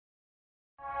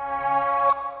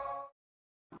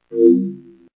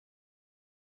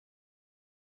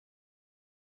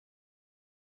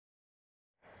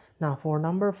Now for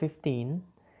number 15,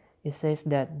 it says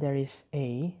that there is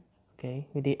A, okay,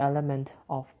 with the element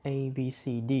of A, B,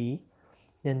 C, D.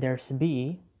 Then there's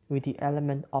B with the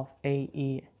element of A,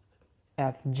 E,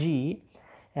 F, G,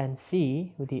 and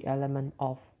C with the element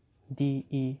of D,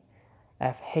 E,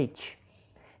 F, H.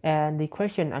 And the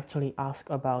question actually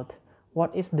asks about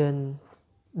what is the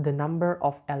number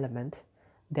of element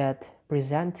that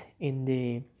present in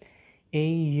the A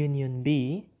union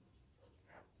B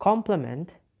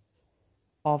complement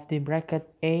of the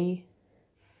bracket A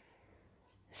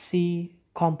C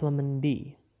complement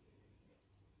B,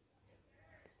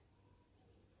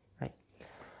 right?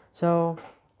 So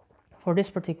for this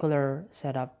particular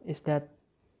setup is that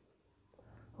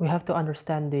we have to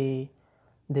understand the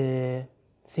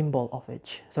symbol of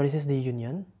each. So this is the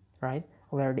union, right,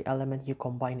 where the element you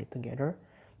combine it together.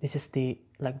 This is the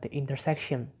like the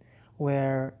intersection,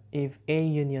 where if A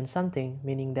union something,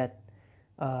 meaning that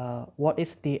what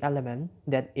is the element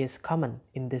that is common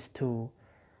in these two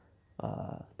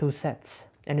sets.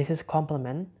 And this is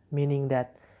complement, meaning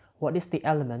that what is the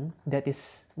element that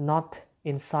is not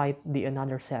inside the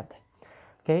another set.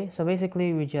 Okay, so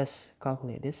basically we just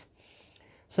calculate this.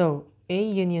 So A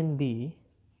union B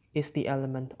is the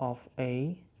element of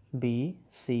A, B,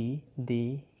 C,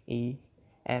 D, E,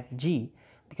 F, G,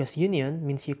 because union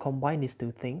means you combine these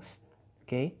two things.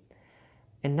 Okay,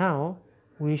 and now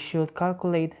we should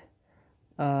calculate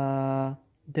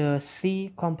the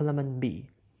C complement B.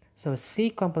 So C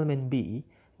complement B,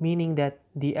 meaning that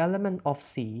the element of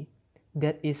C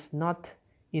that is not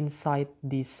inside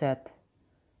the set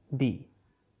B.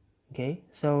 Okay,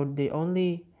 so the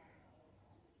element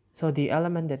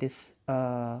that is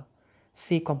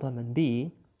C complement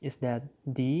B is that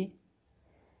D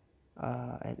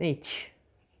and H,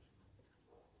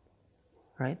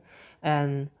 right?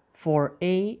 And for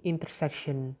A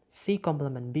intersection C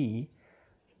complement B,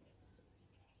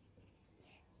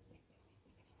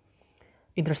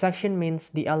 intersection means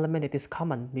the element that is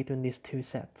common between these two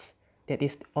sets. That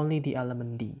is only the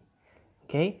element D.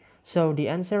 Okay, so the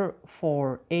answer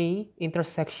for A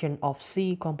intersection of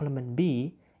C complement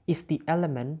B is the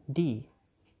element D.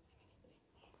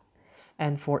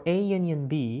 And for A union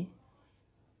B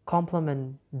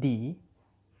complement D,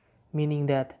 meaning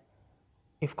that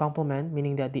if complement,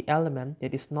 meaning that the element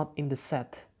that is not in the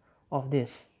set of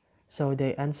this. So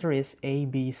the answer is A,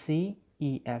 B, C,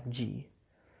 E, F, G.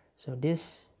 So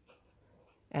this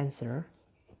answer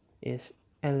is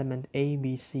element A,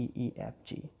 B, C, E, F,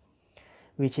 G,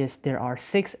 which is there are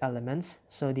 6 elements,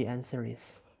 so the answer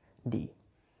is D.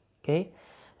 Okay,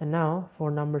 and now for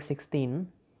number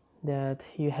 16, that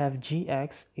you have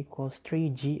gx equals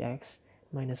 3gx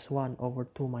minus 1 over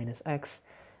 2 minus x.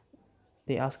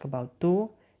 They ask about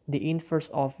 2, the inverse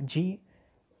of g2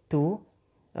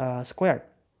 squared.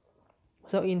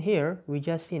 So in here, we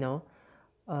just,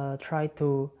 try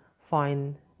to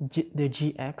find the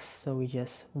gx, so we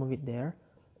just move it there,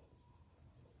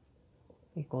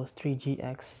 equals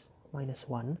 3gx minus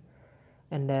 1,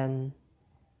 and then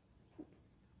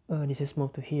this is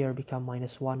moved to here, become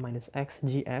minus 1 minus x,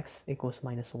 gx equals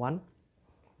minus 1,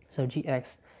 so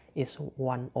gx is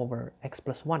 1 over x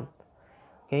plus 1.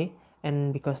 Okay,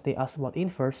 and because they asked about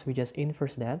inverse, we just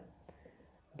inverse that.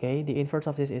 Okay, the inverse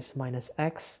of this is minus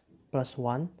x plus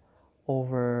 1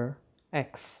 over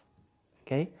x.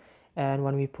 Okay, and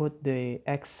when we put the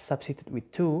x substitute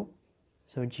with 2,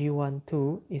 so g1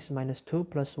 2 is minus 2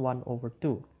 plus 1 over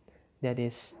 2, that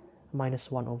is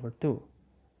minus 1 over 2.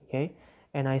 Okay,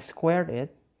 and I squared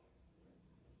it,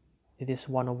 it is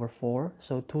 1 over 4,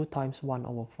 so 2 times 1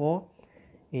 over 4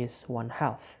 is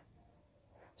 1/2.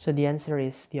 So the answer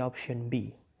is the option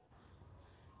B.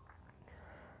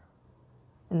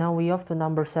 And now we off to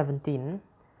number 17,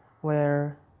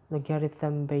 where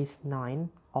logarithm base 9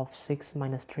 of 6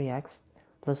 minus 3x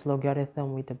plus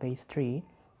logarithm with the base 3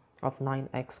 of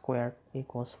 9x squared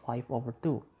equals 5 over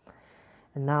 2.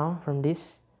 And now from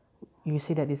this, you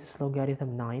see that this is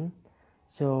logarithm 9,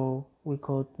 so we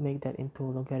could make that into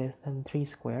logarithm 3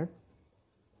 squared.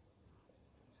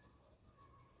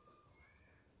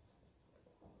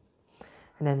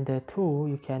 And then the 2,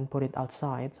 you can put it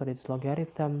outside, so it's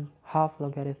logarithm, half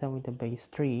logarithm with the base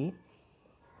 3.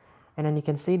 And then you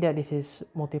can see that this is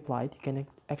multiplied. You can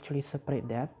actually separate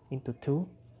that into 2.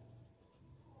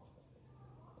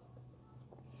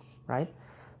 Right?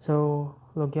 So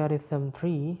logarithm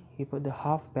 3, you put the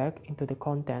half back into the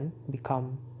content,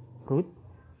 become root.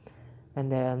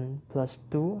 And then plus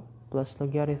 2 plus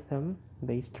logarithm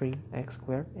base 3 x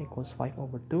squared equals 5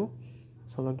 over 2.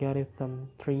 So logarithm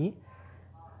 3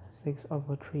 6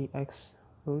 over 3x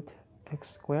root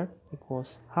x squared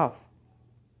equals half.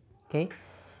 Okay,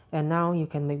 and now you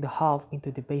can make the half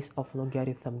into the base of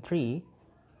logarithm 3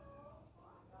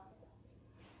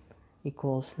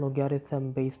 equals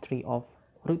logarithm base 3 of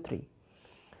root 3.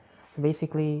 So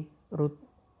basically, root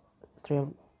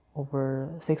 3 over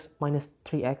 6 minus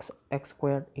 3x x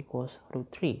squared equals root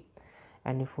 3.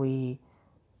 And if we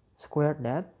square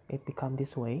that, it becomes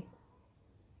this way,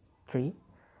 3.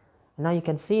 And now you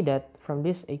can see that from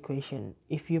this equation,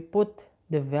 if you put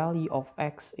the value of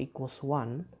x equals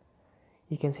 1,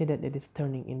 you can see that it is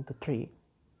turning into 3.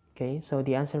 Okay, so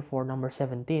the answer for number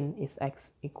 17 is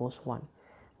x equals 1,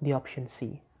 the option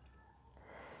C.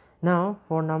 Now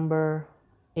for number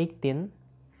 18,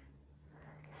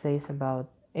 it says about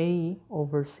a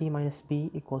over c minus b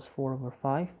equals 4 over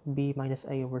 5, b minus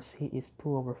a over c is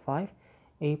 2 over 5,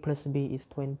 a plus b is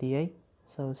 28,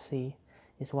 so c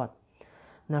is what?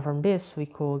 Now from this we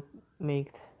could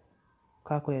make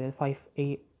calculated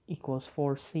 5a equals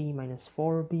 4c minus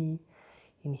 4b.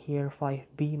 In here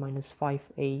 5b minus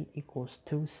 5a equals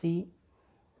 2c.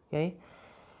 Okay,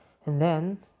 and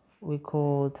then we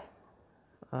could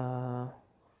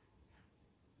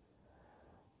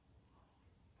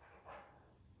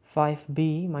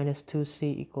 5b minus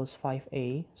 2c equals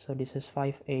 5a, so this is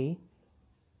 5a.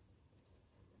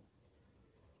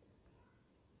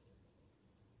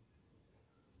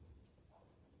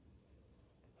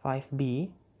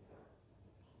 (5b)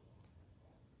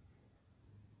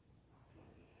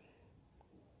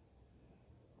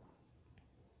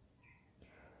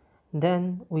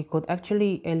 then we could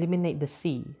actually eliminate the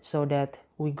c so that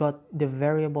we got the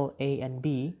variable a and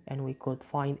b, and we could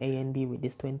find a and b with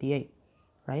this 28,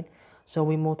 right? So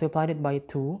we multiplied it by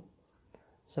 2,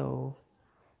 so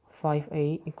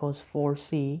 5a equals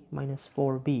 4c minus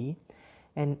 4b,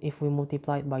 and if we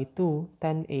multiply it by 2,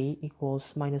 10a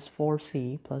equals minus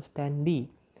 4c plus 10b.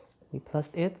 We plus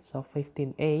it, so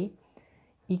 15a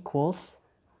equals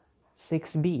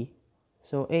 6b,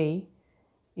 so a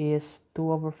is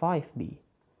 2 over 5b.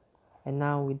 And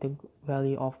now with the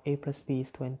value of a plus b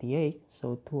is 28,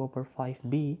 so 2 over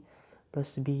 5b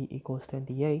plus b equals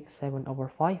 28. 7 over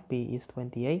 5b is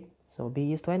 28, so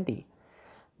b is 20.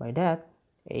 By that,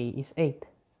 a is 8.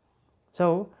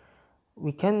 So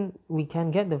we can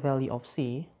get the value of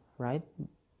c, right?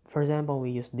 For example,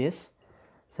 we use this,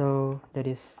 so that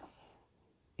is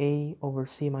a over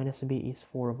c minus b is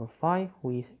 4 over 5.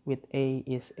 With a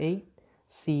is 8,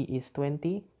 c is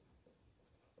 20.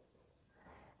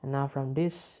 And now from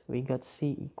this we got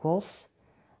c equals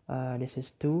this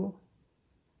is 2,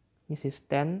 this is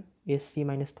 10, is c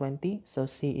minus 20, so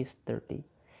c is 30.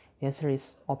 The answer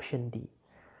is option D.